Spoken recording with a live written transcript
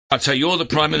I'd say you're the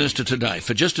Prime Minister today.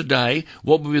 For just a day,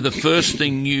 what would be the first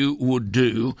thing you would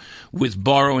do with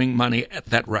borrowing money at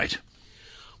that rate?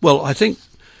 Well, I think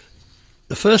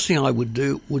the first thing I would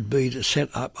do would be to set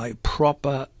up a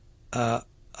proper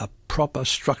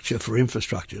structure for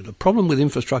infrastructure. The problem with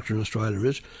infrastructure in Australia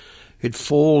is it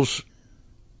falls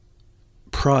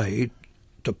prey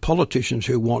to politicians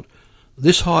who want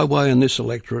this highway and this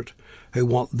electorate, who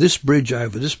want this bridge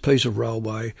over this piece of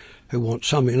railway, who want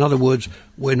something. In other words,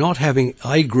 we're not having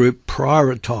a group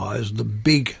prioritise the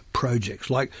big projects.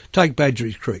 Like, take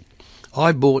Badgerys Creek.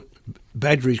 I bought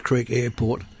Badgerys Creek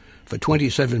Airport for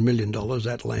 $27 million,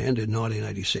 that land, in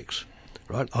 1986.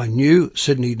 Right? I knew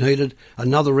Sydney needed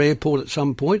another airport at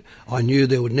some point. I knew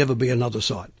there would never be another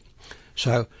site.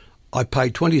 So I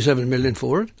paid $27 million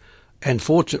for it. And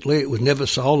fortunately, it was never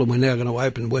sold, and we're now going to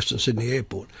open Western Sydney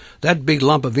Airport. That big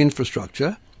lump of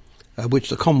infrastructure, which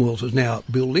the Commonwealth is now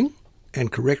building,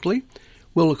 and correctly,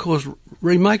 will, of course,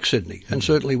 remake Sydney, and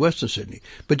certainly Western Sydney.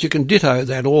 But you can ditto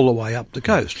that all the way up the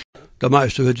coast. The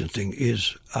most urgent thing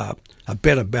is a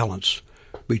better balance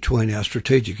between our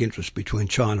strategic interests between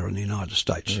China and the United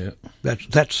States. Yeah.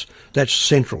 That's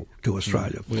central to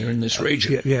Australia. We're in this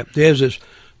region. There's this,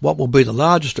 what will be the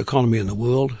largest economy in the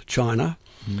world, China.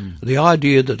 The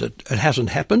idea that it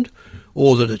hasn't happened,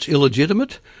 or that it's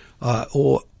illegitimate,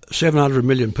 or 700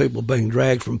 million people being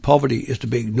dragged from poverty is to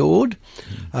be ignored,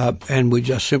 and we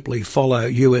just simply follow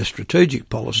US strategic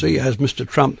policy, as Mr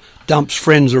Trump dumps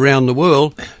friends around the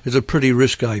world, is a pretty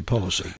risque policy.